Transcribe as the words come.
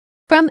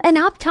From an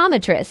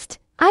optometrist,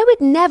 I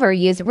would never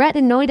use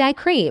retinoid eye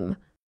cream.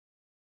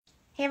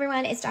 Hey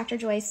everyone, it's Dr.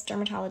 Joyce,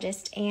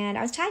 dermatologist, and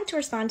I was tagged to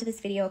respond to this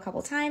video a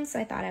couple times, so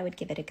I thought I would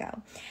give it a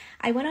go.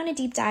 I went on a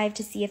deep dive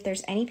to see if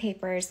there's any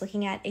papers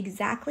looking at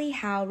exactly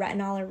how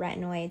retinol or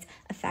retinoids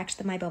affect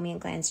the meibomian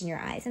glands in your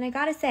eyes, and I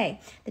gotta say,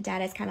 the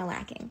data is kind of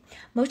lacking.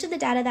 Most of the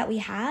data that we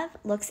have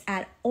looks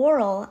at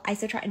oral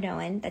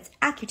isotretinoin, that's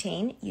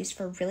Accutane, used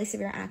for really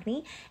severe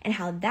acne, and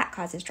how that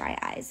causes dry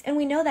eyes, and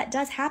we know that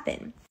does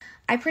happen.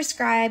 I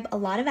prescribe a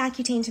lot of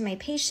Accutane to my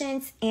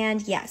patients,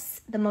 and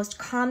yes, the most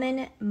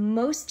common,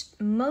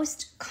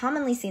 most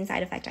commonly seen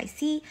side effect I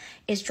see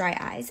is dry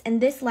eyes, and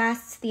this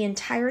lasts the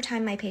entire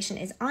time my patient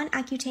is on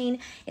Accutane.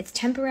 It's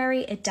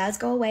temporary. It does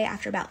go away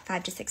after about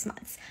 5 to 6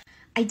 months.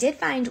 I did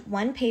find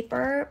one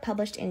paper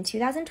published in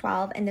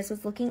 2012, and this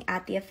was looking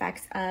at the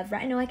effects of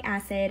retinoic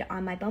acid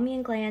on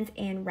meibomian glands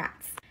in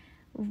rats.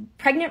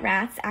 Pregnant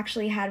rats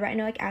actually had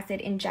retinoic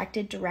acid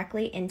injected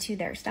directly into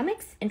their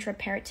stomachs,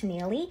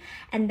 intraperitoneally,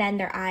 and then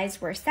their eyes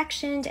were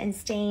sectioned and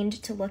stained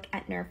to look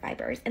at nerve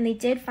fibers. And they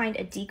did find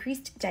a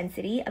decreased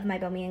density of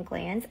meibomian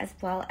glands as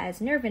well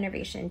as nerve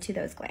innervation to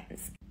those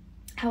glands.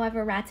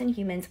 However, rats and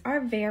humans are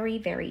very,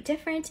 very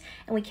different,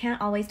 and we can't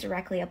always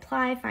directly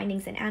apply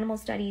findings in animal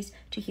studies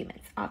to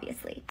humans,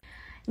 obviously.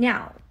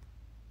 Now,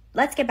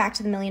 let's get back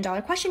to the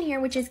million-dollar question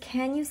here, which is,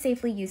 can you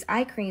safely use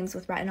eye creams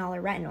with retinol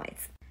or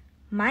retinoids?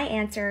 My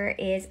answer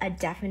is a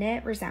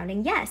definite,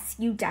 resounding yes,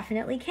 you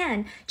definitely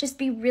can. Just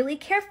be really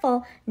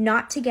careful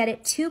not to get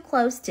it too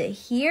close to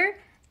here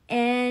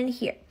and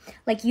here.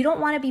 Like, you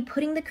don't want to be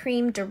putting the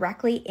cream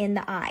directly in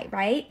the eye,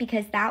 right?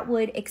 Because that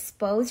would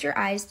expose your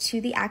eyes to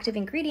the active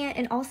ingredient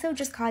and also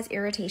just cause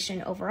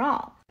irritation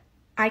overall.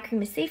 Eye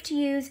cream is safe to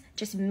use.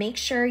 Just make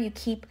sure you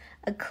keep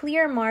a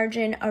clear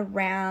margin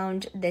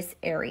around this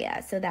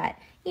area so that,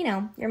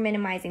 you're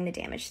minimizing the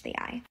damage to the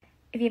eye.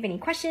 If you have any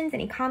questions,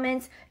 any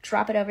comments,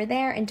 drop it over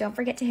there, and don't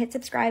forget to hit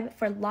subscribe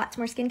for lots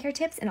more skincare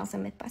tips and also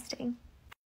myth busting.